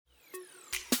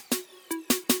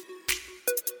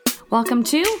Welcome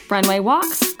to Runway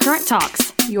Walks, Current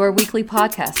Talks. Your weekly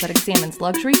podcast that examines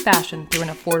luxury fashion through an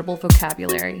affordable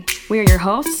vocabulary. We are your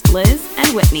hosts, Liz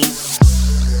and Whitney.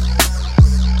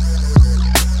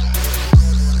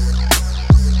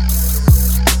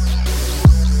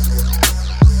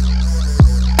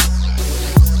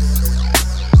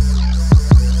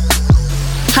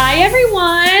 Hi,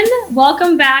 everyone.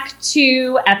 Welcome back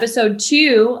to episode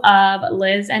 2 of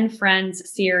Liz and Friends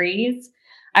series.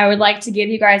 I would like to give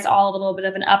you guys all a little bit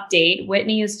of an update.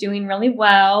 Whitney is doing really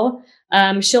well.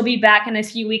 She'll be back in a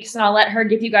few weeks and I'll let her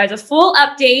give you guys a full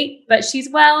update, but she's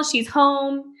well, she's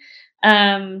home.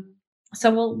 So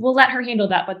we'll let her handle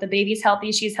that, but the baby's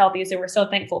healthy, she's healthy. So we're so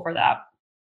thankful for that.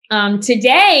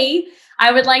 Today,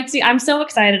 I'm so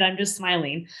excited. I'm just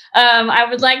smiling. I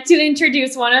would like to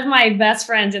introduce one of my best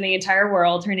friends in the entire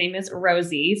world. Her name is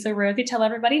Rosie. So Rosie, tell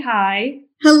everybody hi.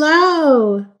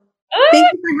 Hello. Thank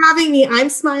you for having me. I'm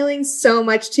smiling so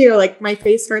much too. Like my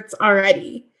face hurts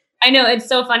already. I know, it's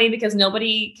so funny because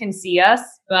nobody can see us,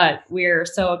 but we're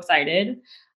so excited.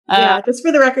 Yeah, just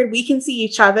for the record, we can see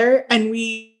each other and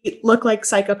we look like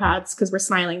psychopaths because we're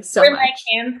smiling so much. We're like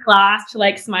hands clasped,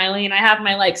 like smiling. I have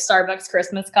my like Starbucks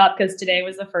Christmas cup because today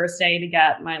was the first day to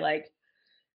get my like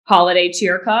holiday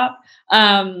cheer cup.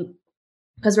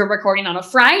 Because we're recording on a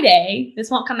Friday.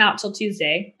 This won't come out till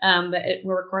Tuesday, but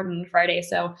we're recording on Friday.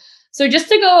 So just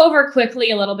to go over quickly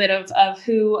a little bit of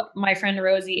who my friend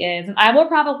Rosie is, and I will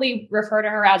probably refer to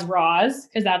her as Roz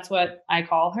because that's what I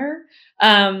call her.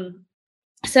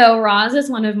 So Roz is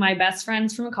one of my best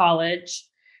friends from college.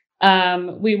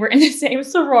 We were in the same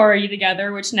sorority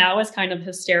together, which now is kind of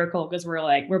hysterical because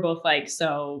we're both like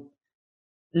so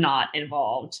not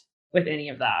involved with any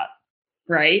of that,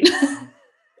 right?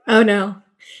 Oh no.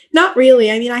 Not really.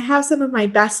 I mean, I have some of my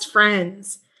best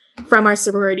friends from our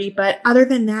sorority, but other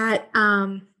than that,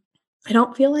 I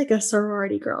don't feel like a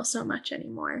sorority girl so much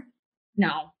anymore.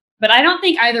 No, but I don't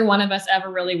think either one of us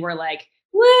ever really were like,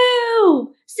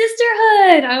 woo,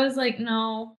 sisterhood. I was like,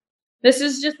 no, this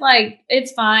is just like,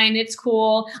 it's fine. It's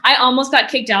cool. I almost got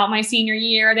kicked out my senior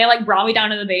year. They like brought me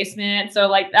down to the basement. So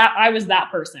like that, I was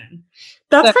that person.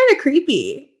 That's kind of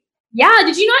creepy. Yeah.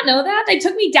 Did you not know that? They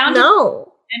took me down.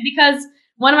 No. And because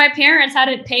one of my parents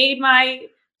hadn't paid my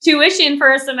tuition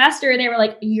for a semester, they were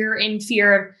like, you're in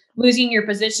fear of losing your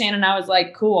position. And I was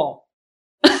like, cool.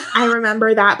 I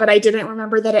remember that, but I didn't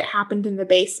remember that it happened in the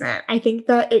basement. I think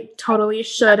that it totally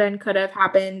should and could have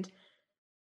happened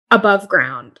above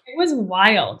ground. It was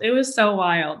wild. It was so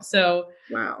wild. So,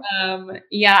 wow.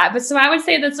 Yeah. But so I would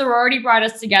say that sorority brought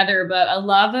us together, but a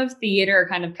love of theater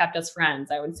kind of kept us friends.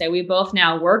 I would say we both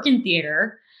now work in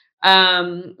theater.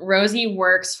 Rosie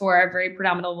works for a very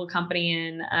predominant company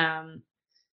in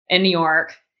New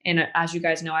York. And as you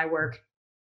guys know,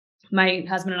 my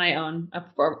husband and I own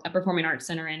a performing arts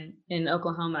center in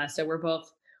Oklahoma. So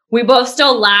we both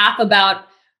still laugh about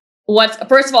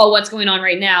first of all, what's going on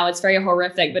right now. It's very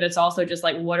horrific, but it's also just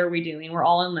like, what are we doing? We're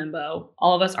all in limbo.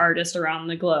 All of us artists around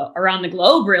the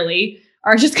globe really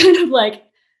are just kind of like,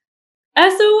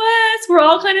 SOS, we're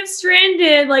all kind of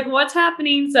stranded. Like, what's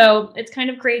happening? So it's kind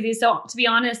of crazy. So to be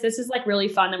honest, this is like really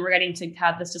fun that we're getting to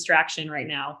have this distraction right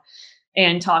now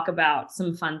and talk about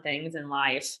some fun things in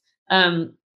life.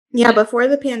 Yeah, before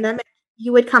the pandemic,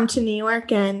 you would come to New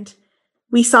York and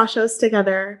we saw shows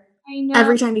together. I know.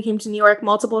 Every time you came to New York,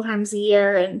 multiple times a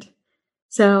year. And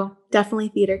so definitely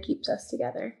theater keeps us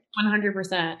together.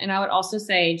 100%. And I would also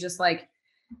say just like,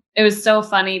 it was so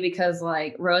funny because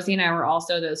like Rosie and I were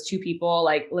also those two people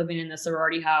like living in the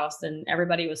sorority house and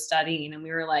everybody was studying and we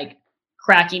were like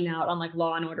cracking out on like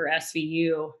Law and Order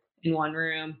SVU in one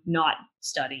room, not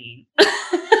studying.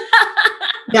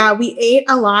 Yeah, we ate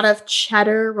a lot of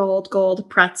cheddar rolled gold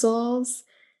pretzels.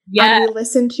 Yeah. And we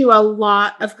listened to a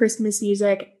lot of Christmas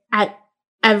music at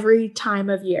every time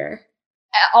of year.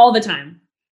 All the time.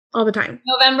 All the time.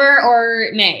 November or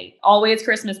May, always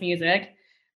Christmas music.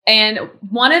 And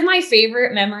one of my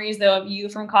favorite memories, though, of you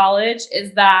from college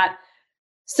is that,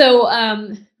 so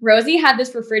Rosie had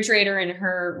this refrigerator in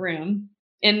her room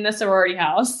in the sorority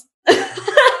house.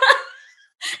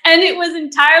 And it was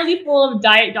entirely full of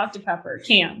Diet Dr. Pepper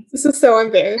cans. This is so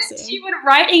embarrassing. And she would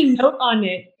write a note on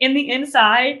it in the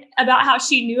inside about how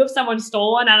she knew if someone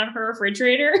stole one out of her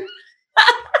refrigerator.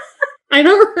 I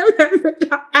don't remember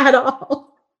that at all.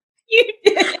 You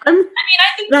did.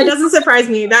 I think that doesn't surprise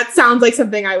me. That sounds like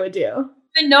something I would do.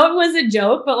 The note was a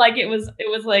joke, but like it was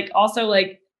like also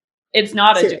like it's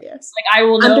not a joke. Like I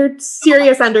will know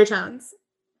serious undertones.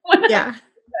 Yeah.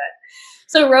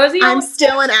 So Rosie, I'm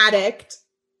still an addict.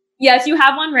 Yes, you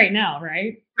have one right now,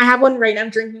 right? I have one right now. I'm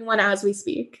drinking one as we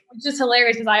speak. Which is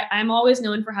hilarious because I'm always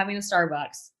known for having a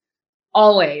Starbucks.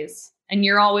 always. And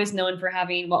you're always known for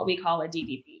having what we call a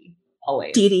DDP,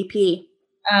 always. DDP.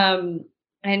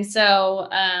 And so,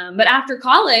 but after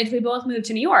college, we both moved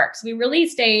to New York. So we really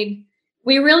stayed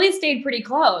pretty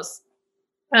close.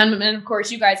 And of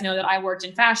course, you guys know that I worked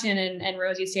in fashion and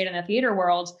Rosie stayed in the theater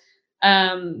world.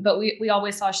 But we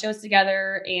always saw shows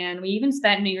together, and we even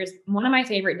spent New Year's. One of my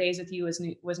favorite days with you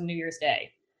was New Year's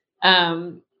Day.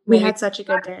 We had such a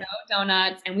good day.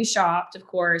 Donuts, and we shopped, of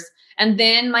course. And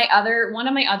then one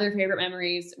of my other favorite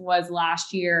memories was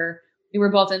last year. We were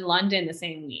both in London the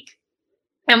same week.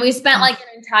 And we spent like an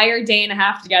entire day and a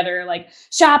half together, like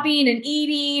shopping and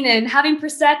eating and having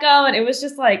Prosecco. And it was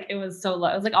just like, it was so low.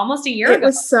 It was like almost a year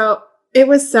ago. It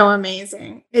was so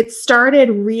amazing. It started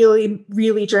really,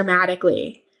 really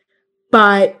dramatically,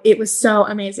 but it was so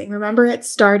amazing. Remember, it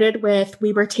started with,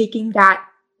 we were taking that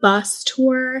bus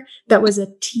tour that was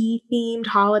a tea-themed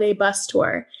holiday bus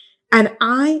tour. And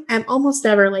I am almost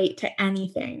never late to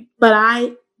anything, but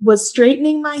I was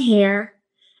straightening my hair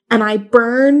and I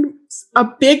burned a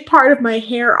big part of my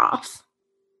hair off.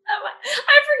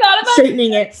 I forgot about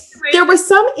straightening it. There was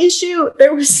some issue.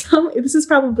 This is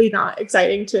probably not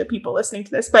exciting to people listening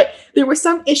to this, but there was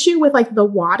some issue with like the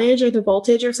wattage or the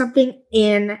voltage or something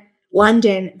in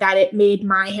London that it made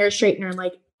my hair straightener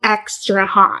like extra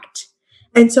hot.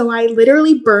 And so I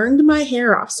literally burned my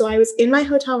hair off. So I was in my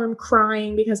hotel room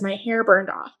crying because my hair burned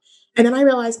off. And then I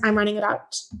realized I'm running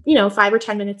about, 5 or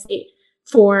 10 minutes late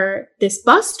for this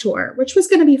bus tour, which was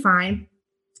going to be fine.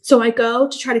 So I go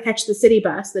to try to catch the city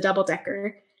bus, the double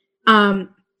decker,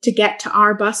 to get to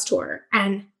our bus tour.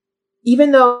 And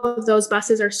even though those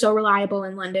buses are so reliable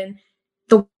in London,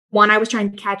 the one I was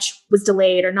trying to catch was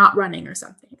delayed or not running or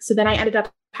something. So then I ended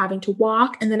up having to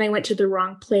walk, and then I went to the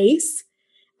wrong place.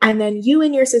 And then you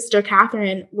and your sister,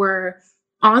 Catherine, were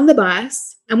on the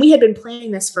bus, and we had been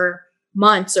planning this for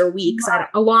months or weeks,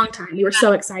 a long time. We were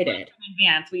so excited.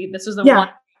 In advance. This was the one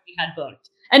we had booked.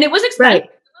 And it was expensive. Right.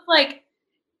 It was like,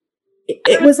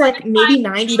 it was like maybe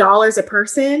 $90 a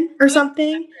person or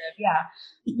something. Yeah.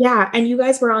 Yeah. And you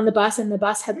guys were on the bus and the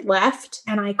bus had left.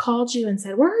 And I called you and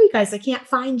said, where are you guys? I can't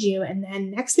find you. And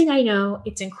then next thing I know,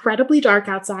 it's incredibly dark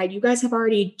outside. You guys have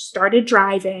already started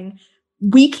driving.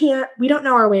 We don't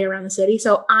know our way around the city.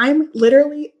 So I'm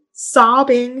literally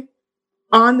sobbing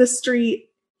on the street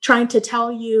trying to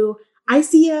tell you, I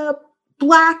see a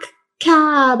black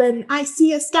cab and I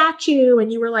see a statue.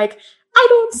 And you were like, I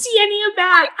don't see any of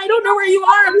that. I don't know where you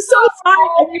are. I'm so sorry.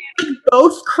 And we were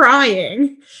both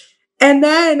crying. And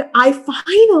then I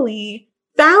finally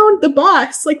found the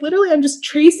bus. Like literally, I'm just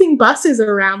tracing buses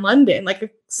around London like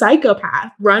a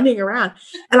psychopath running around.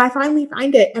 And I finally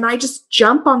find it. And I just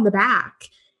jump on the back.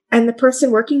 And the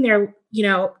person working there,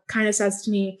 kind of says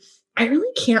to me, I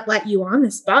really can't let you on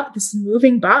this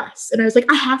moving bus. And I was like,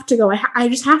 I have to go. I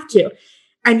just have to.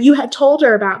 And you had told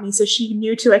her about me, so she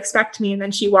knew to expect me. And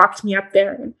then she walked me up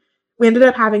there. And we ended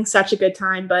up having such a good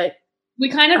time. But we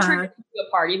kind of turned it into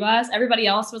a party bus. Everybody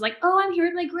else was like, oh, I'm here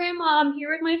with my grandma. I'm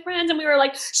here with my friends. And we were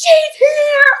like, she's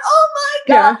here. Oh my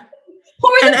God.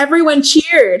 Yeah. And everyone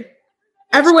cheered.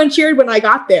 Everyone cheered when I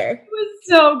got there. It was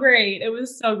so great.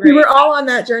 We were all on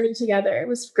that journey together. It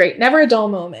was great. Never a dull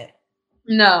moment.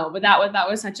 No, but that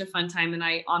was such a fun time. And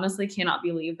I honestly cannot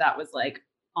believe that was like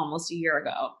almost a year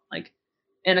ago. Like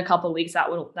in a couple of weeks, that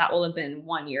will have been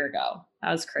 1 year ago.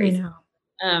 That was crazy.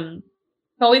 I know.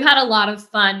 But we've had a lot of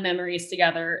fun memories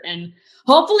together, and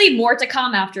hopefully more to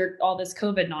come after all this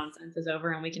COVID nonsense is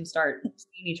over and we can start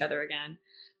seeing each other again.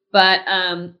 But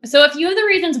so a few of the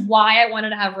reasons why I wanted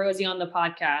to have Rosie on the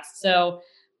podcast. So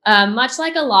much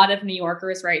like a lot of New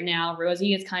Yorkers right now,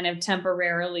 Rosie is kind of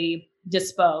temporarily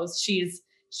disposed. She's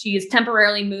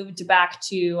temporarily moved back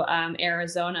to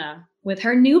Arizona with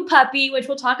her new puppy, which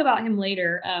we'll talk about him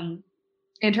later,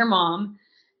 and her mom.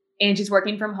 And she's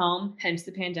working from home, hence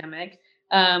the pandemic.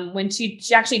 When she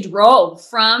actually drove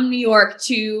from New York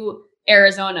to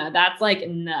Arizona. That's like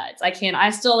nuts.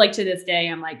 I still like to this day,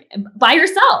 I'm like, by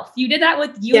yourself. You did that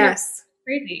with you. Yes.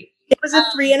 Crazy. It was a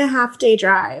 3.5 day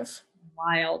drive.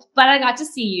 Wild. But I got to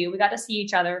see you. We got to see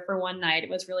each other for one night. It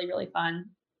was really, really fun.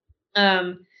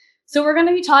 So we're going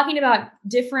to be talking about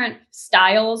different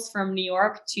styles from New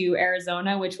York to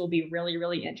Arizona, which will be really,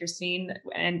 really interesting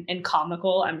and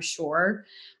comical, I'm sure.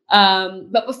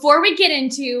 But before we get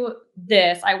into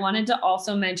this, I wanted to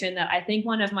also mention that I think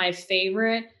one of my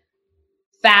favorite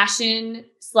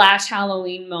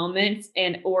fashion/Halloween moments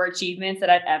or achievements that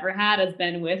I've ever had has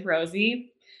been with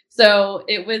Rosie. So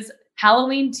it was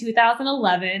Halloween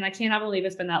 2011. I cannot believe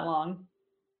it's been that long.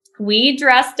 We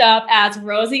dressed up as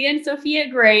Rosie and Sophia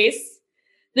Grace,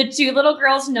 the two little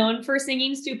girls known for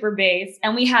singing super bass.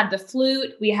 And we had the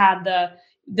flute, we had the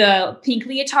the pink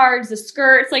leotards, the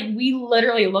skirts, like we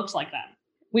literally looked like them.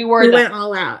 We went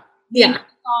all out. Yeah.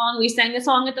 We sang the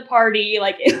song at the party.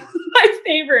 Like it was my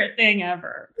favorite thing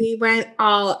ever. We went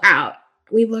all out.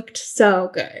 We looked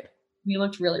so good. We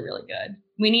looked really, really good.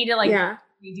 We need to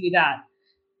redo that.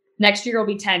 Next year will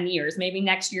be 10 years. Maybe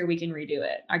next year we can redo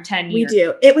it. Our 10 years. We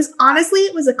do. It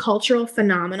was a cultural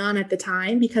phenomenon at the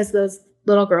time because those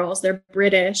little girls, they're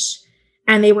British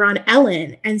and they were on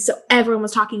Ellen. And so everyone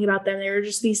was talking about them. They were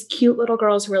just these cute little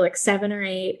girls who were like 7 or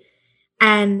 8.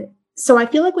 And so I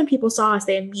feel like when people saw us,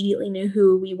 they immediately knew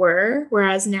who we were.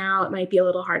 Whereas now it might be a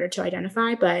little harder to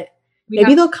identify, but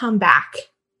maybe they'll come back.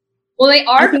 Well, they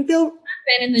are. I think they'll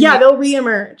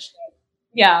reemerge.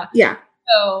 Yeah. Yeah.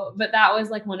 So, but that was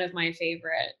like one of my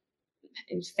favorite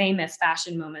famous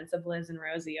fashion moments of Liz and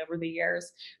Rosie over the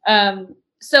years.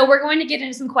 So we're going to get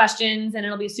into some questions and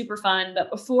it'll be super fun. But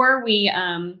before we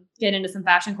get into some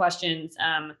fashion questions,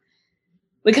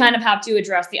 we kind of have to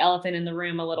address the elephant in the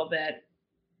room a little bit.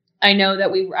 I know that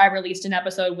I released an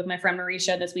episode with my friend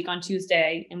Marisha this week on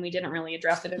Tuesday, and we didn't really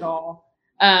address it at all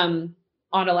on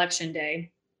election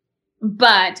day.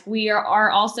 But we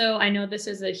are also, I know this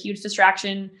is a huge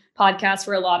distraction podcast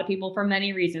for a lot of people for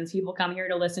many reasons. People come here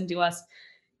to listen to us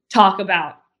talk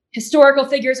about historical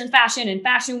figures in fashion and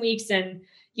fashion weeks and,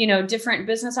 different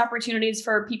business opportunities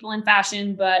for people in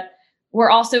fashion. But we're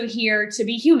also here to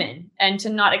be human and to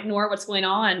not ignore what's going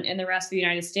on in the rest of the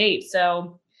United States.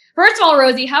 So first of all,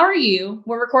 Rosie, how are you?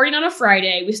 We're recording on a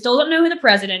Friday. We still don't know who the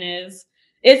president is.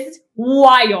 It's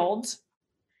wild.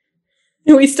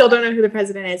 We still don't know who the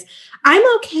president is. I'm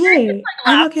okay.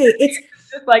 I'm okay. It's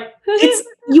just like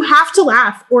you have to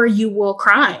laugh or you will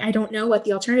cry. I don't know what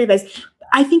the alternative is.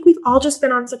 I think we've all just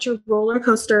been on such a roller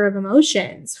coaster of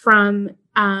emotions, from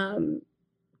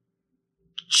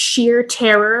sheer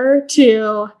terror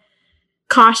to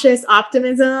cautious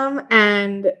optimism,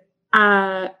 and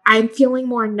I'm feeling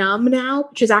more numb now,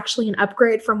 which is actually an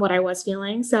upgrade from what I was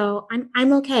feeling. So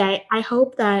I'm okay. I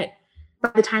hope that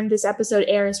by the time this episode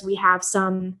airs, we have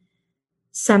some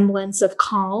semblance of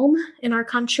calm in our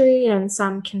country and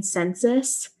some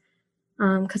consensus,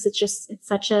 because it's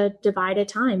such a divided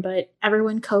time. But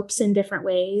everyone copes in different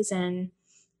ways, and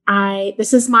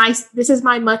this is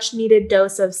my much needed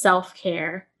dose of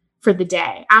self-care for the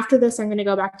day. After this, I'm going to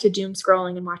go back to doom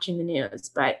scrolling and watching the news,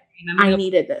 but I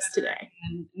needed this today.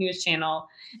 News channel.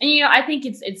 And, I think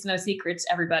it's no secret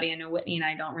to everybody. I know Whitney and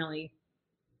I don't really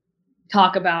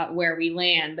talk about where we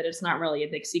land, but it's not really a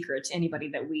big secret to anybody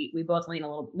that we both lean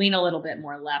a little bit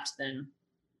more left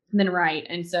than right.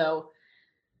 And so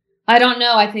I don't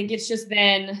know. I think it's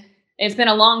been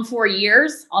a long 4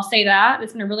 years. I'll say that.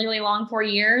 It's been a really, really long 4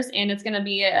 years, and it's going to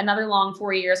be another long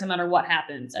 4 years no matter what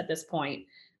happens at this point.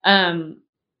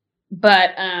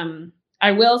 But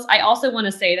I also want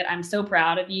to say that I'm so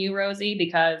proud of you, Rosie,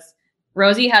 because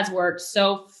Rosie has worked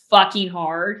so fucking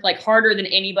hard, like harder than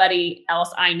anybody else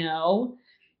I know,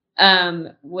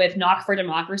 with Knock for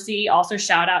Democracy. Also,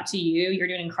 shout out to you. You're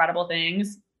doing incredible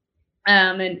things.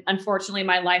 And unfortunately,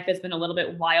 my life has been a little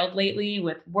bit wild lately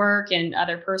with work and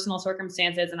other personal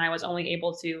circumstances. And I was only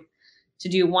able to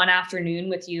do one afternoon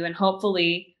with you. And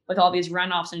hopefully with all these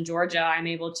runoffs in Georgia, I'm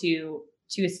able to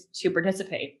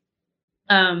participate.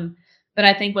 But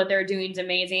I think what they're doing is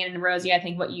amazing. And Rosie, I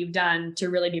think what you've done to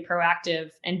really be proactive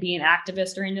and be an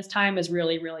activist during this time is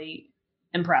really, really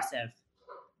impressive.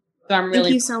 So I'm really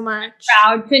Thank you so much.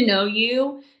 Proud to know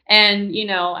you. And,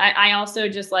 I also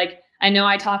just I know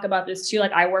I talk about this too.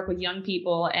 I work with young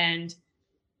people, and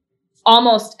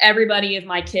almost everybody of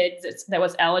my kids that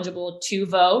was eligible to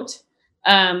vote,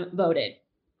 voted.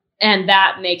 And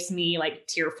that makes me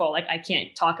tearful. I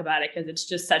can't talk about it because it's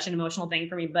just such an emotional thing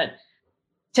for me. But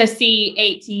to see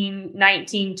 18,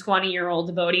 19,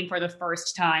 20-year-olds voting for the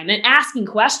first time and asking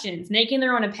questions, making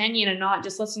their own opinion and not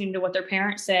just listening to what their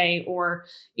parents say or,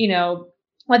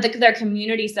 what their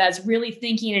community says, really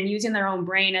thinking and using their own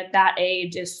brain at that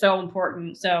age is so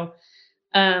important. So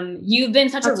you've been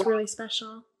such That's really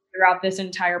special throughout this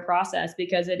entire process,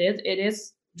 because it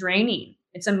is draining.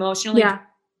 It's emotionally,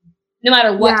 no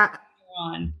matter what's going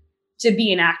on, to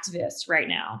be an activist right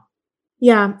now.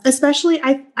 Yeah, especially,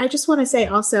 I just want to say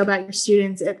also about your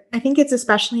students, I think it's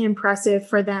especially impressive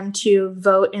for them to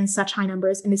vote in such high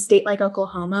numbers in a state like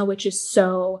Oklahoma, which is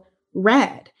so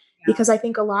red, because I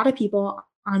think a lot of people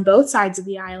on both sides of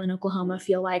the aisle in Oklahoma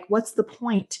feel like, what's the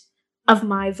point of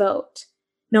my vote?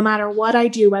 No matter what I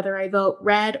do, whether I vote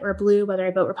red or blue, whether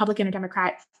I vote Republican or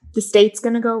Democrat, the state's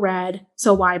going to go red.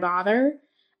 So why bother?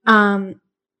 And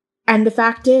the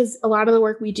fact is, a lot of the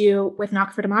work we do with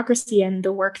Knock for Democracy and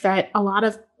the work that a lot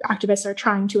of activists are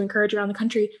trying to encourage around the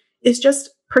country is just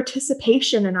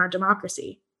participation in our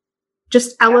democracy,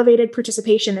 just elevated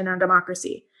participation in our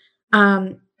democracy.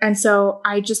 And so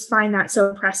I just find that so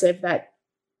impressive that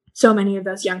so many of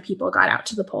those young people got out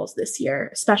to the polls this year,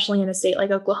 especially in a state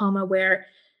like Oklahoma, where,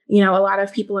 a lot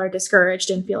of people are discouraged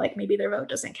and feel like maybe their vote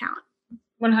doesn't count.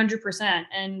 100%.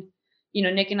 And,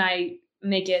 Nick and I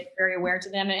make it very aware to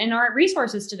them and our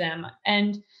resources to them.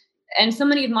 And so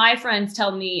many of my friends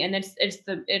tell me, and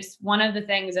it's one of the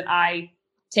things that I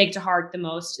take to heart the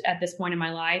most at this point in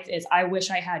my life is I wish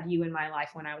I had you in my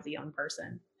life when I was a young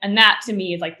person. And that to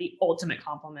me is like the ultimate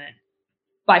compliment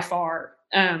by far.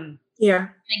 Yeah.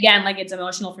 Again, like it's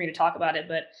emotional for me to talk about it,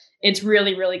 but it's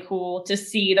really, really cool to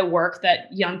see the work that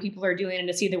young people are doing and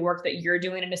to see the work that you're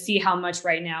doing and to see how much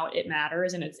right now it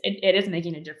matters. And it is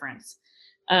making a difference.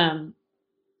 So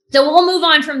we'll move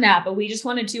on from that, but we just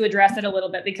wanted to address it a little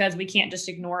bit because we can't just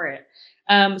ignore it.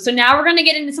 So now we're going to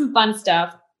get into some fun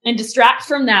stuff and distract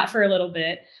from that for a little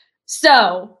bit.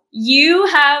 So you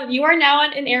are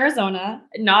now in Arizona,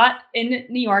 not in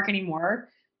New York anymore.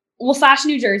 Well, /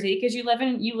 New Jersey, because you live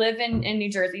in New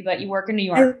Jersey, but you work in New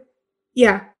York.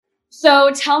 Yeah.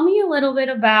 So tell me a little bit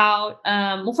about,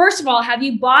 well, first of all, have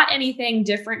you bought anything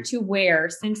different to wear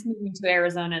since moving to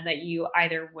Arizona that you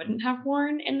either wouldn't have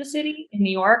worn in the city in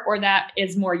New York or that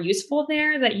is more useful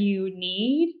there that you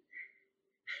need?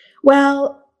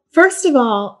 Well, first of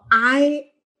all, I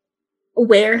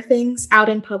wear things out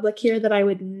in public here that I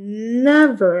would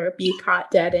never be caught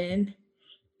dead in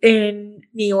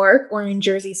New York or in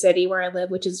Jersey City where I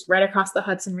live, which is right across the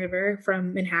Hudson River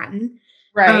from Manhattan.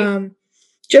 Right.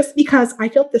 Just because I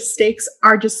feel the stakes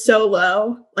are just so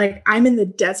low. Like I'm in the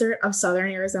desert of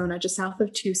Southern Arizona, just south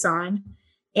of Tucson.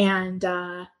 And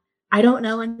I don't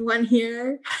know anyone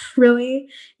here really.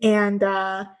 And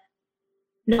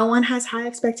no one has high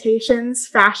expectations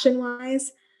fashion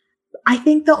wise. I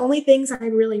think the only things I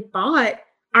really bought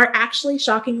are actually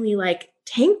shockingly like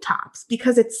tank tops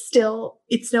because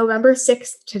it's November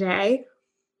 6th today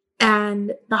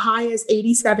and the high is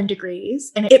 87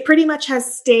 degrees and it pretty much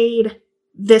has stayed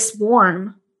this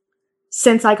warm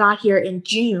since I got here in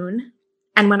June.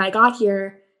 And when I got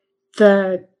here,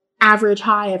 the average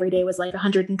high every day was like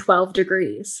 112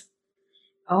 degrees.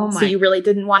 Oh my. So you really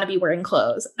didn't want to be wearing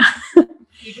clothes.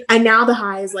 And now the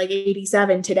high is like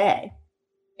 87 today.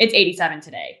 It's 87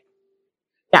 today.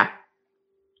 Yeah.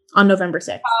 On November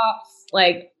 6th.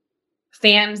 Like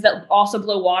fans that also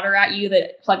blow water at you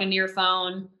that plug into your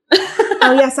phone.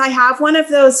 Oh, yes. I have one of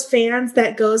those fans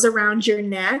that goes around your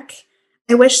neck.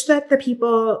 I wish that the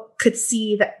people could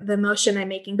see the motion I'm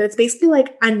making, but it's basically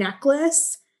like a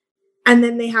necklace. And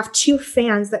then they have two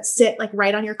fans that sit like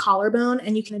right on your collarbone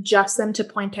and you can adjust them to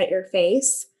point at your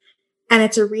face. And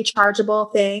it's a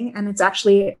rechargeable thing. And it's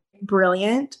actually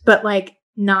brilliant, but like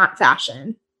not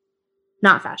fashion.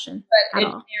 Not fashion. But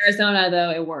in Arizona,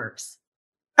 though, it works.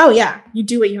 Oh, yeah. You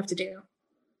do what you have to do.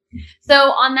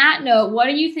 So on that note, what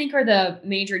do you think are the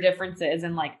major differences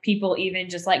in like people even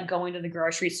just like going to the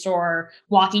grocery store,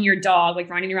 walking your dog, like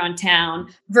running around town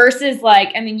versus like,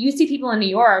 I mean, you see people in New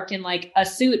York in like a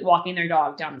suit walking their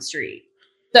dog down the street.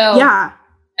 So, yeah,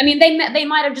 I mean, they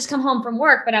might have just come home from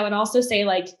work, but I would also say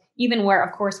like, even where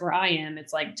I am,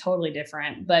 it's like totally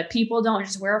different, but people don't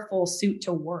just wear a full suit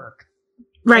to work.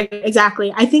 Right.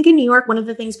 Exactly. I think in New York, one of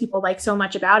the things people like so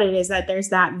much about it is that there's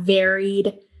that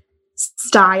varied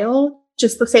style,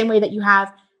 just the same way that you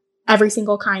have every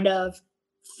single kind of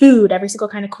food, every single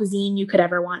kind of cuisine you could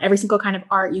ever want, every single kind of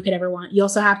art you could ever want. You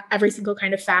also have every single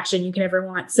kind of fashion you could ever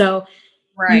want. So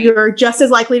you're just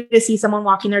as likely to see someone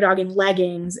walking their dog in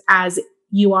leggings as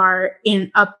you are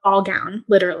in a ball gown,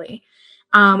 literally,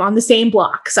 on the same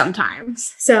block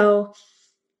sometimes. So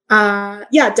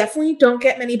yeah, definitely don't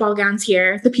get many ball gowns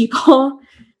here. The people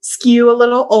skew a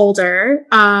little older.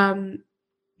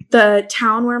 The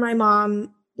town where my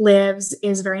mom lives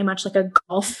is very much like a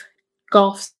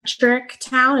golf-centric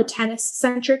town, a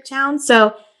tennis-centric town.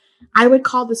 So I would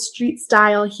call the street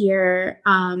style here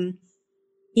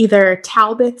either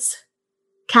Talbot's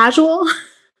casual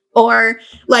or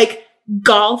like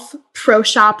golf pro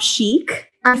shop chic.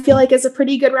 I feel like is a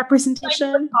pretty good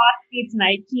representation. It's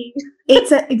Nike.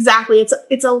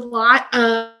 It's a lot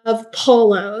of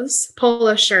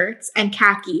polo shirts and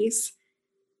khakis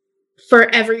for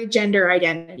every gender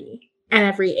identity and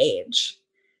every age,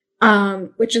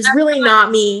 which is really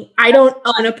not me. I don't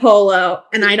own a polo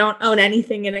and I don't own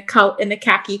anything in a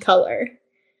khaki color.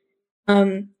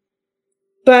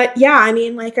 But yeah, I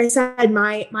mean, like I said,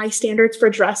 my standards for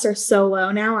dress are so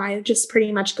low now. I just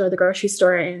pretty much go to the grocery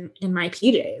store in my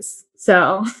PJs.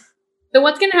 So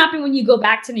what's going to happen when you go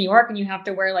back to New York and you have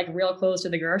to wear like real clothes to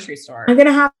the grocery store? I'm going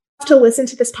to have to listen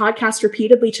to this podcast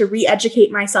repeatedly to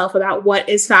re-educate myself about what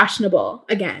is fashionable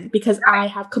again, because I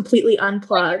have completely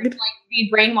unplugged. Like be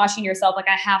brainwashing yourself. Like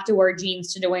I have to wear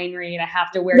jeans to Dwayne Reed. I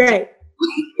have to wear right.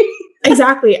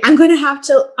 Exactly. I'm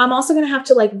also going to have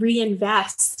to like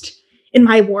reinvest in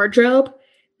my wardrobe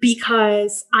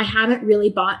because I haven't really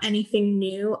bought anything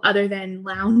new other than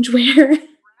loungewear.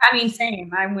 I mean,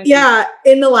 same. I'm with you.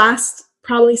 In the last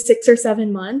probably 6 or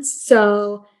 7 months.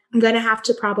 So I'm going to have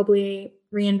to probably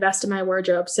reinvest in my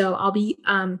wardrobe. So I'll be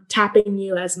tapping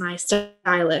you as my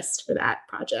stylist for that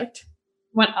project.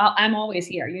 I'm always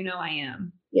here. You know I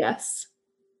am. Yes.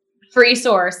 Free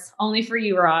source. Only for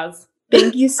you, Roz.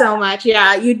 Thank you so much.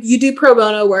 Yeah, you do pro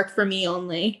bono work for me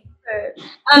only.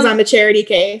 Because I'm a charity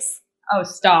case. Oh,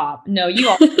 stop. No, you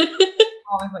always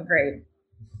look great.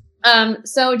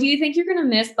 So do you think you're going to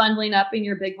miss bundling up in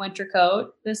your big winter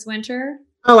coat this winter?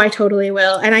 Oh, I totally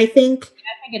will. And I think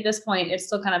at this point, it's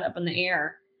still kind of up in the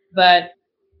air, but.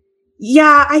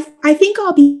 Yeah, I think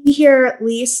I'll be here at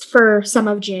least for some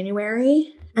of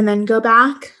January and then go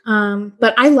back.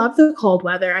 But I love the cold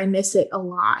weather. I miss it a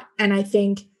lot. And I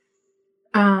think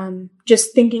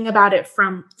just thinking about it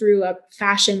through a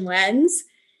fashion lens,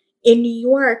 in New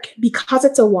York, because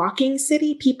it's a walking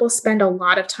city, people spend a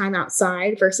lot of time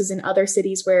outside versus in other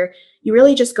cities where you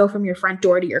really just go from your front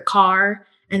door to your car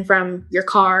and from your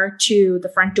car to the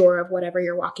front door of whatever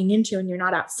you're walking into, and you're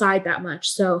not outside that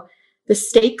much. So the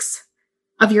stakes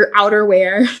of your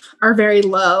outerwear are very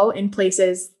low in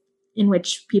places in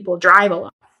which people drive a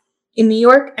lot. In New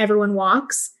York, everyone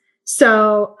walks.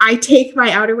 So I take my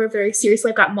outerwear very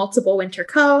seriously. I've got multiple winter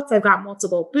coats. I've got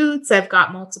multiple boots. I've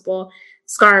got multiple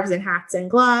scarves and hats and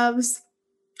gloves.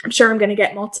 I'm sure I'm going to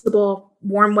get multiple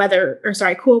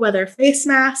cool weather face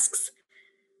masks.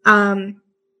 People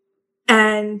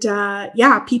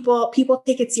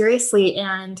take it seriously,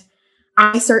 and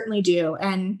I certainly do.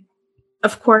 And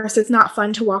of course, it's not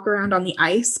fun to walk around on the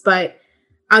ice, but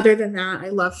other than that,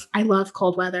 I love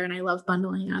cold weather and I love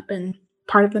bundling up. And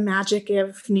part of the magic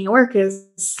of New York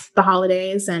is the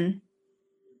holidays. And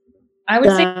I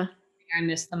would say I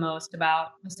miss the most about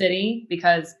the city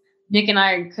because Nick and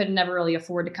I could never really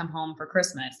afford to come home for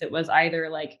Christmas. It was either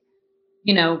like,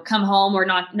 come home or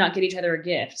not get each other a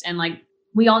gift. And like,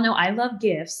 we all know I love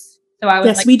gifts. So I was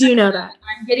yes, we do know that.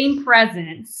 I'm getting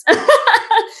presents.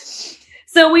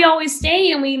 So we always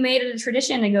stay, and we made it a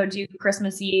tradition to go do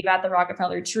Christmas Eve at the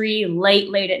Rockefeller Tree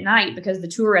late at night because the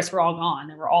tourists were all gone.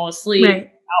 They were all asleep, out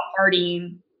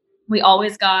partying. We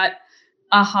always got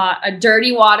a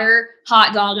dirty water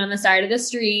hot dog on the side of the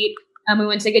street. And we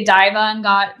went to Godiva and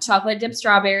got chocolate dipped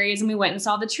strawberries, and we went and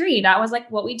saw the tree. That was like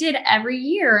what we did every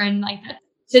year. And like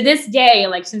to this day,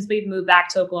 like since we've moved back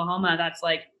to Oklahoma, that's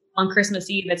like on Christmas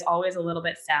Eve, it's always a little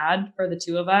bit sad for the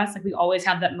two of us. Like we always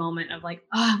have that moment of like,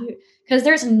 because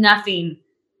there's nothing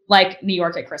like New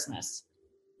York at Christmas.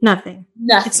 Nothing.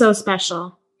 It's so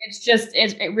special. It's just,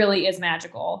 it really is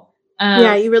magical.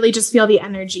 You really just feel the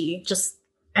energy just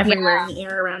everywhere in the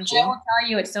air around you. I will tell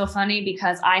you, it's so funny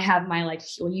because I have my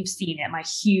you've seen it, my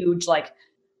huge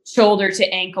shoulder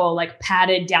to ankle,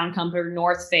 padded down comfort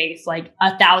North Face,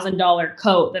 $1,000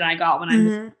 coat that I got when I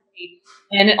moved.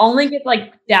 And it only gets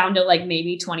down to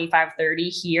maybe 25, 30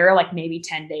 here, maybe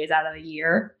 10 days out of the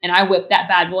year. And I whip that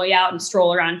bad boy out and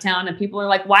stroll around town, and people are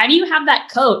like, why do you have that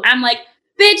coat? I'm like,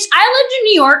 bitch, I lived in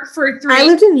New York for 3 years. I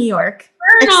lived in New York.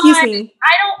 Excuse me.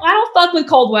 I don't fuck with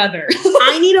cold weather.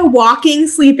 I need a walking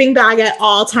sleeping bag at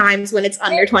all times when it's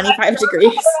under 25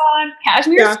 degrees.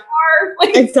 Cashmere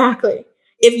scarf. Exactly.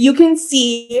 If you can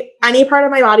see any part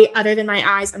of my body other than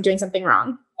my eyes, I'm doing something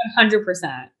wrong.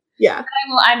 100%. Yeah.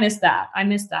 I miss that. I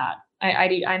missed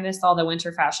all the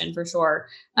winter fashion for sure.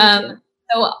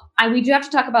 So we do have to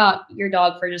talk about your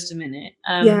dog for just a minute.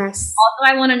 Yes.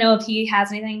 Also, I want to know if he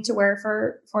has anything to wear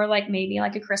for maybe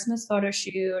a Christmas photo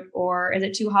shoot, or is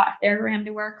it too hot there for him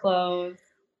to wear clothes?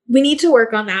 We need to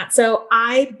work on that. So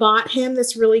I bought him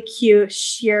this really cute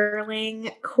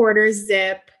shearling quarter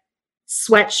zip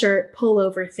sweatshirt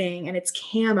pullover thing, and it's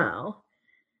camo.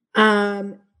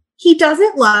 He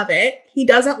doesn't love it,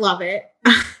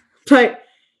 but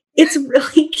it's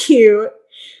really cute.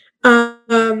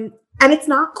 And it's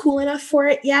not cool enough for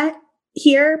it yet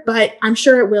here, but I'm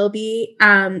sure it will be.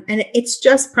 And it's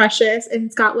just precious, and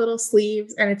it's got little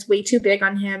sleeves, and it's way too big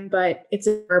on him, but it's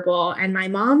adorable. And my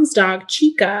mom's dog,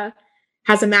 Chica,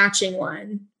 has a matching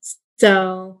one.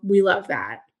 So we love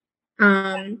that.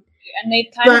 And they've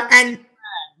kind of friends.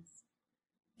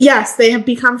 Yes, they have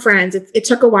become friends. It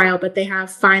took a while, but they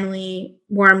have finally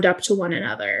warmed up to one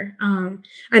another. And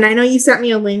I know you sent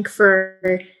me a link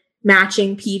for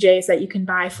matching PJs that you can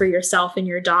buy for yourself and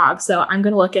your dog. So I'm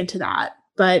going to look into that.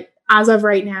 But as of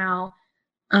right now,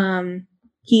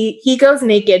 he goes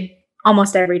naked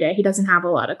almost every day. He doesn't have a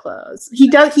lot of clothes. He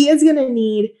is going to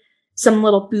need some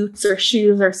little boots or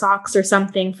shoes or socks or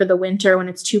something for the winter when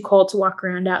it's too cold to walk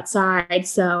around outside.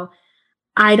 So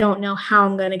I don't know how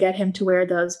I'm going to get him to wear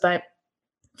those, but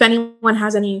if anyone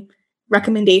has any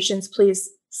recommendations, please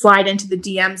slide into the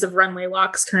DMs of Runway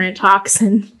Walks Current Talks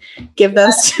and give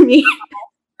those to me.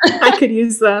 I could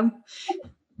use them.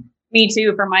 Me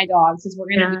too, for my dogs, because we're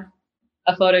going to do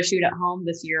a photo shoot at home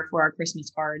this year for our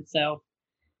Christmas card. So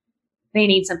they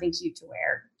need something cute to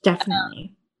wear.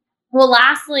 Definitely. Well,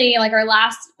 lastly, like our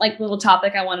last like little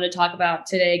topic I wanted to talk about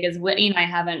today, because Whitney and I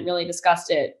haven't really discussed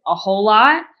it a whole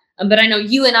lot, but I know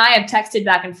you and I have texted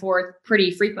back and forth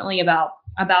pretty frequently about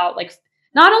like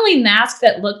not only masks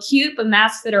that look cute, but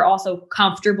masks that are also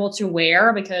comfortable to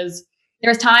wear, because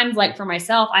there's times like for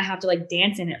myself, I have to like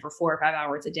dance in it for 4 or 5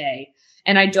 hours a day.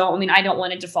 And I don't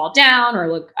want it to fall down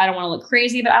or I don't want to look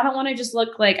crazy, but I don't want to just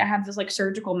look like I have this like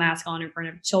surgical mask on in front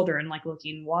of children, like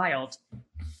looking wild.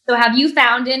 So have you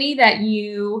found any that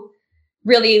you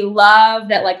really love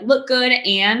that like look good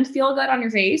and feel good on your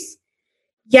face?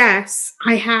 Yes,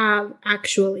 I have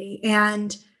actually.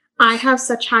 And I have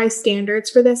such high standards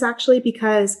for this actually,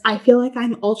 because I feel like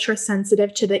I'm ultra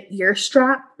sensitive to the ear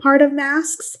strap part of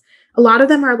masks. A lot of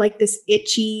them are like this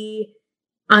itchy,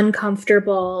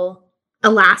 uncomfortable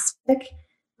elastic,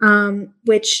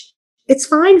 which it's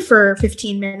fine for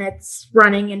 15 minutes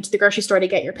running into the grocery store to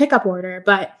get your pickup order.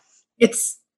 But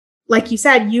it's like you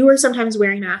said, you are sometimes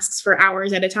wearing masks for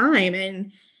hours at a time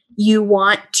and you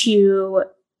want to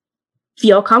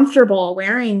feel comfortable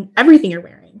wearing everything you're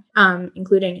wearing,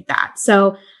 including that.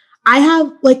 So I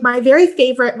have like my very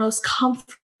favorite, most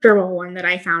comfortable one that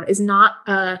I found is not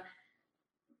a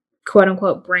quote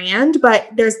unquote brand, but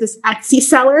there's this Etsy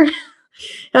seller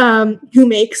who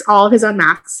makes all of his own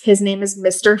masks. His name is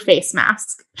Mr. Face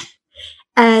Mask.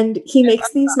 And he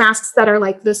makes these masks that are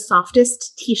like the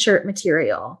softest t-shirt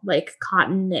material, like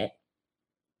cotton knit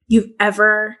you've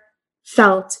ever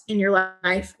felt in your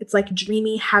life. It's like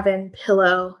dreamy heaven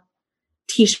pillow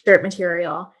t-shirt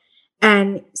material.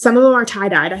 And some of them are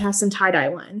tie-dyed. I have some tie-dye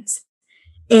ones.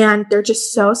 And they're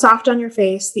just so soft on your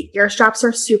face. The ear straps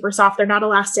are super soft. They're not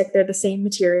elastic. They're the same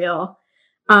material.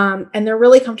 And they're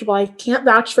really comfortable. I can't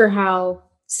vouch for how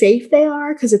safe they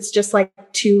are because it's just like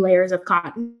 2 layers of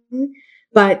cotton,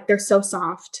 but they're so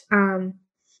soft. And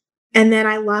then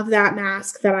I love that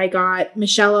mask that I got.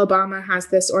 Michelle Obama has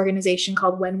this organization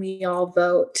called When We All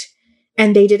Vote,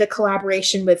 and they did a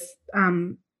collaboration with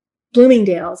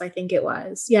Bloomingdale's, I think it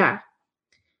was. Yeah.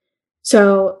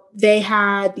 So they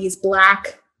had these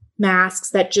black masks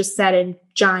that just said in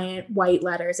giant white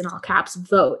letters in all caps,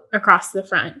 vote across the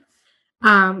front.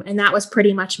 And that was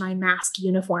pretty much my mask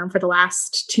uniform for the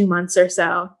last 2 months or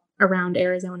so around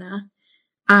Arizona.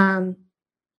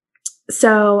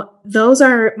 So those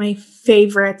are my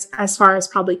favorites as far as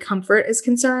probably comfort is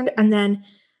concerned. And then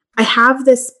I have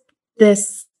this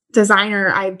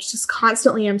designer. I just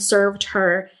constantly am served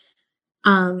her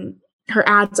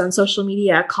ads on social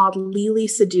media called Lily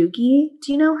Sadughi.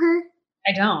 Do you know her?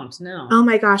 I don't know. Oh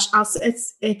my gosh.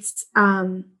 It's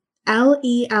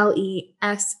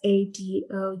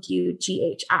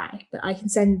LELESADOUGHI, but I can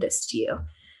send this to you.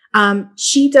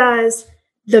 She does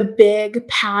the big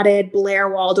padded Blair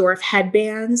Waldorf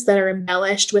headbands that are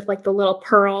embellished with like the little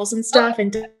pearls and stuff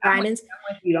and diamonds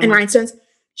and rhinestones.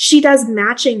 She does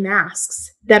matching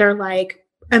masks that are like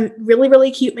really,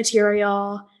 really cute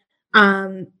material.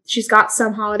 She's got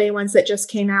some holiday ones that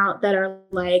just came out that are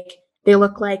like, they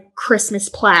look like Christmas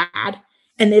plaid.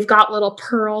 And they've got little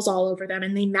pearls all over them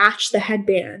and they match the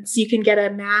headbands. So you can get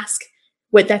a mask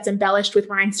that's embellished with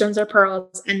rhinestones or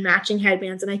pearls and matching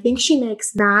headbands. And I think she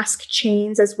makes mask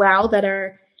chains as well that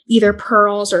are either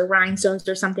pearls or rhinestones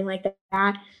or something like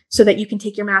that, so that you can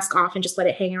take your mask off and just let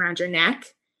it hang around your neck.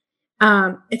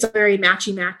 It's very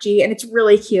matchy and it's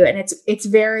really cute. And it's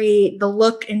very, the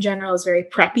look in general is very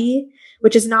preppy,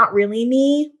 which is not really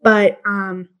me, but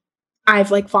I've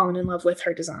like fallen in love with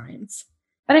her designs.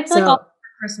 But I feel like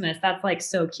Christmas, that's like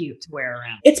so cute to wear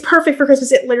around. It's perfect for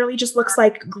Christmas. It literally just looks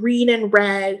like green and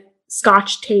red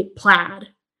Scotch tape plaid.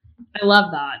 I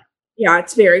love that. Yeah,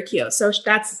 it's very cute. So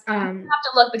that's I have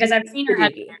to look because I've seen her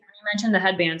headbands. When you mentioned the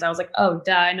headbands, I was like, oh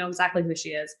duh, I know exactly who she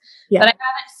is. Yeah. But I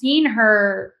haven't seen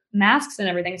her masks and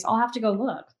everything, so I'll have to go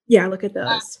look. Yeah, look at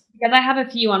those. Because I have a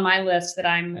few on my list that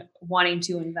I'm wanting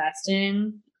to invest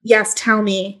in. Yes, tell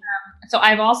me. So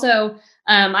I've also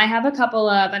I have a couple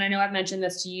of, and I know I've mentioned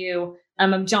this to you,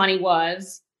 of Johnny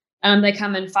Was. They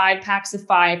come in 5 packs of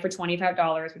 5 for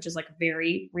 $25, which is like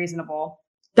very reasonable.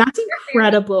 That's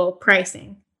incredible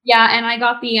pricing. Yeah, and I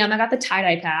got the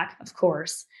tie-dye pack, of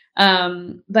course.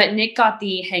 But Nick got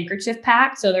the handkerchief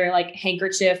pack. So they're like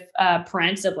handkerchief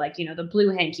prints of like, the blue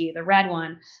hanky, the red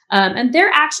one. And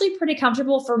they're actually pretty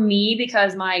comfortable for me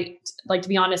because to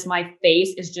be honest, my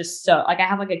face is just so like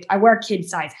I wear kid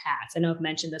size hats. I know I've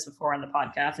mentioned this before on the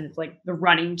podcast, and it's like the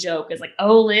running joke is like,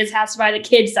 oh, Liz has to buy the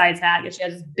kid size hat because she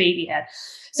has this baby head.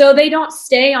 So they don't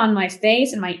stay on my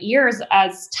face and my ears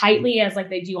as tightly as like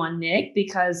they do on Nick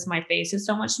because my face is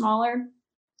so much smaller.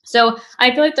 So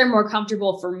I feel like they're more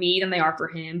comfortable for me than they are for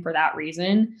him for that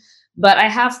reason. But I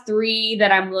have 3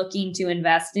 that I'm looking to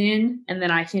invest in, and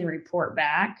then I can report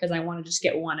back because I want to just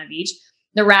get one of each.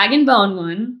 The rag and bone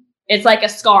one, it's like a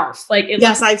scarf.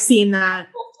 Yes, I've seen that.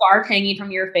 Scarf hanging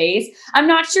from your face. I'm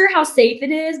not sure how safe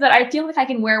it is, but I feel like I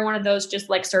can wear one of those just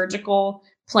like surgical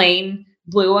plain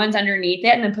blue ones underneath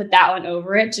it and then put that one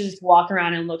over it to just walk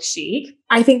around and look chic.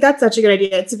 I think that's such a good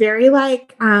idea. It's very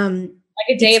like a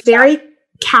day of very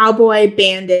cowboy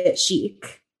bandit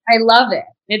chic. I love it.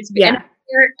 It's and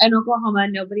here in Oklahoma,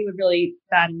 nobody would really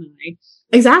bat an eye.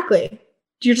 Exactly.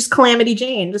 You're just Calamity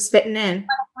Jane, just fitting in.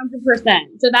 100%.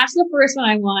 So that's the first one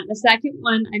I want. The second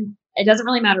one, it doesn't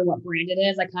really matter what brand it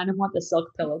is. I kind of want the silk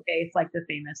pillowcase, like the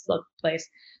famous silk place.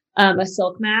 A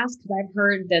silk mask, because I've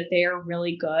heard that they are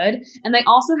really good. And they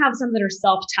also have some that are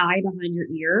self-tie behind your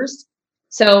ears.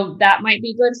 So that might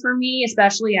be good for me,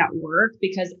 especially at work,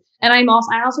 and I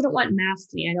also don't want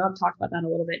masked. I know I've talked about that a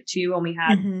little bit too when we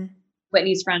had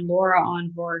Whitney's friend Laura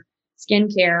on for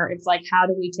skincare. It's like, how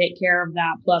do we take care of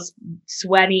that? Plus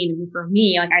sweating. And for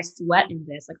me, like I sweat in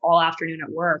this like all afternoon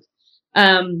at work.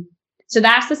 So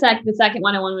that's the second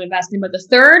one I want to invest in. But the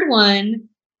third one,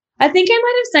 I think I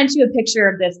might have sent you a picture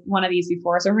of one of these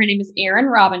before. So her name is Erin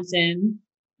Robinson.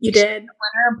 You did. She's the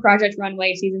winner of Project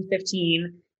Runway season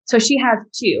 15. So she has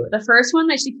 2. The first one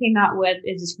that she came out with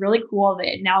is just really cool. That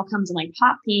it now comes in like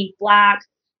pop pink, black,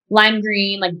 lime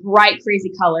green, like bright,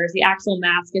 crazy colors. The actual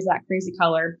mask is that crazy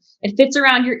color. It fits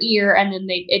around your ear, and then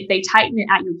they tighten it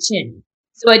at your chin.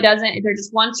 So it doesn't. There's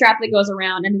just one strap that goes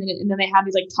around, and then they have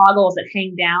these like toggles that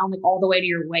hang down like all the way to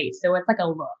your waist. So it's like a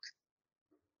look.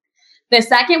 The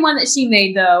second one that she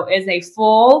made, though, is a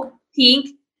full pink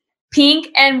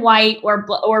and white or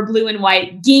blue and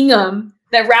white gingham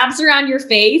that wraps around your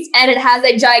face, and it has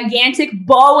a gigantic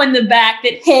bow in the back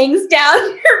that hangs down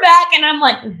your back. And I'm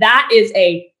like, that is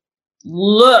a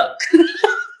look.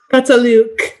 That's a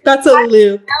look. That's a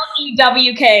look.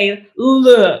 LEWK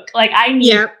look. Like I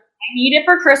need it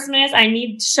for Christmas. I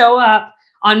need to show up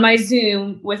on my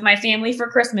Zoom with my family for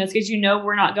Christmas because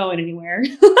we're not going anywhere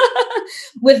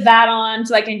with that on,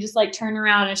 so I can just like turn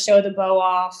around and show the bow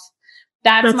off.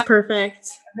 That's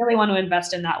perfect. I really want to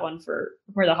invest in that one for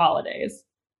the holidays.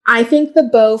 I think the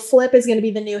bow flip is going to be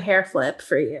the new hair flip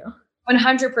for you.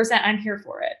 100%. I'm here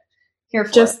for it.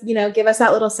 Just give us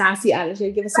that little sassy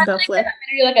attitude. Give us a bow flip. I'm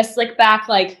gonna do like a slick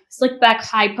back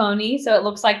high pony, so it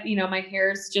looks like my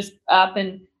hair's just up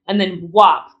and then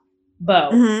whop bow.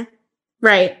 Mm-hmm.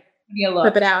 Right.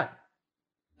 Flip it out.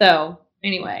 So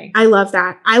anyway, I love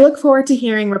that. I look forward to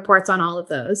hearing reports on all of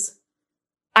those.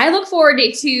 I look forward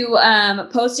to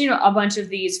posting a bunch of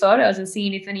these photos and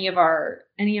seeing if any of our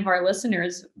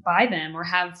listeners buy them or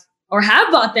have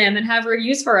bought them and have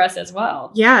reviews for us as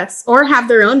well. Yes, or have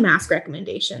their own mask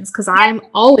recommendations, because I'm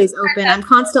always open. I'm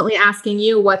constantly asking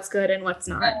you what's good and what's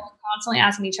not. We're constantly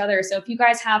asking each other. So if you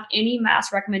guys have any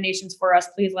mask recommendations for us,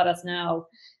 please let us know.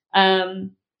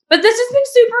 But this has been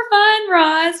super fun,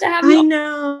 Roz, to have you. I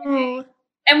know.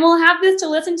 And we'll have this to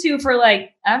listen to for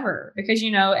like ever, because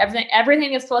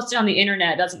everything that's posted on the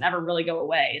internet doesn't ever really go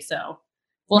away. So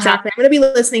I'm going to be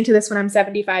listening to this when I'm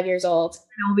 75 years old. And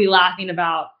we'll be laughing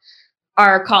about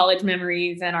our college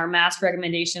memories and our mask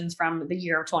recommendations from the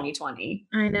year of 2020.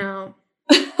 I know.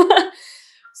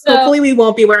 So hopefully we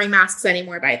won't be wearing masks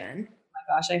anymore by then. Oh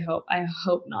my gosh, I hope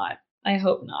not. I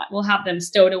hope not. We'll have them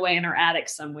stowed away in our attic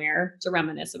somewhere to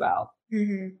reminisce about.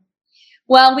 Mm-hmm.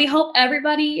 Well, we hope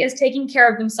everybody is taking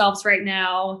care of themselves right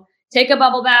now. Take a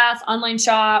bubble bath, online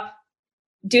shop,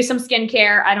 do some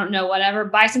skincare. I don't know, whatever.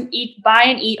 Buy and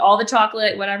eat all the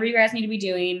chocolate, whatever you guys need to be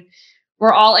doing.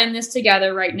 We're all in this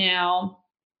together right now.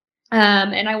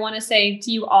 And I want to say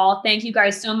to you all, thank you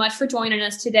guys so much for joining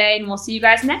us today. And we'll see you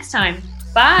guys next time.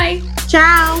 Bye.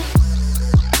 Ciao.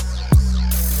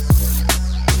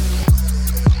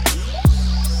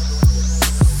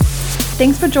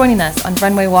 Thanks for joining us on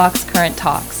Runway Walk's Current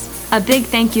Talks. A big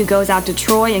thank you goes out to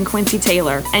Troy and Quincy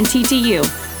Taylor and TTU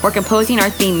for composing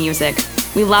our theme music.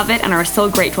 We love it and are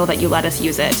so grateful that you let us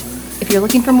use it. If you're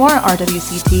looking for more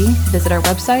RWCT, visit our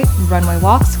website,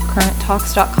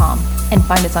 runwaywalkscurrenttalks.com, and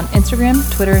find us on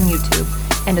Instagram, Twitter, and YouTube.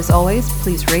 And as always,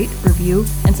 please rate, review,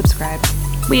 and subscribe.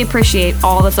 We appreciate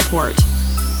all the support.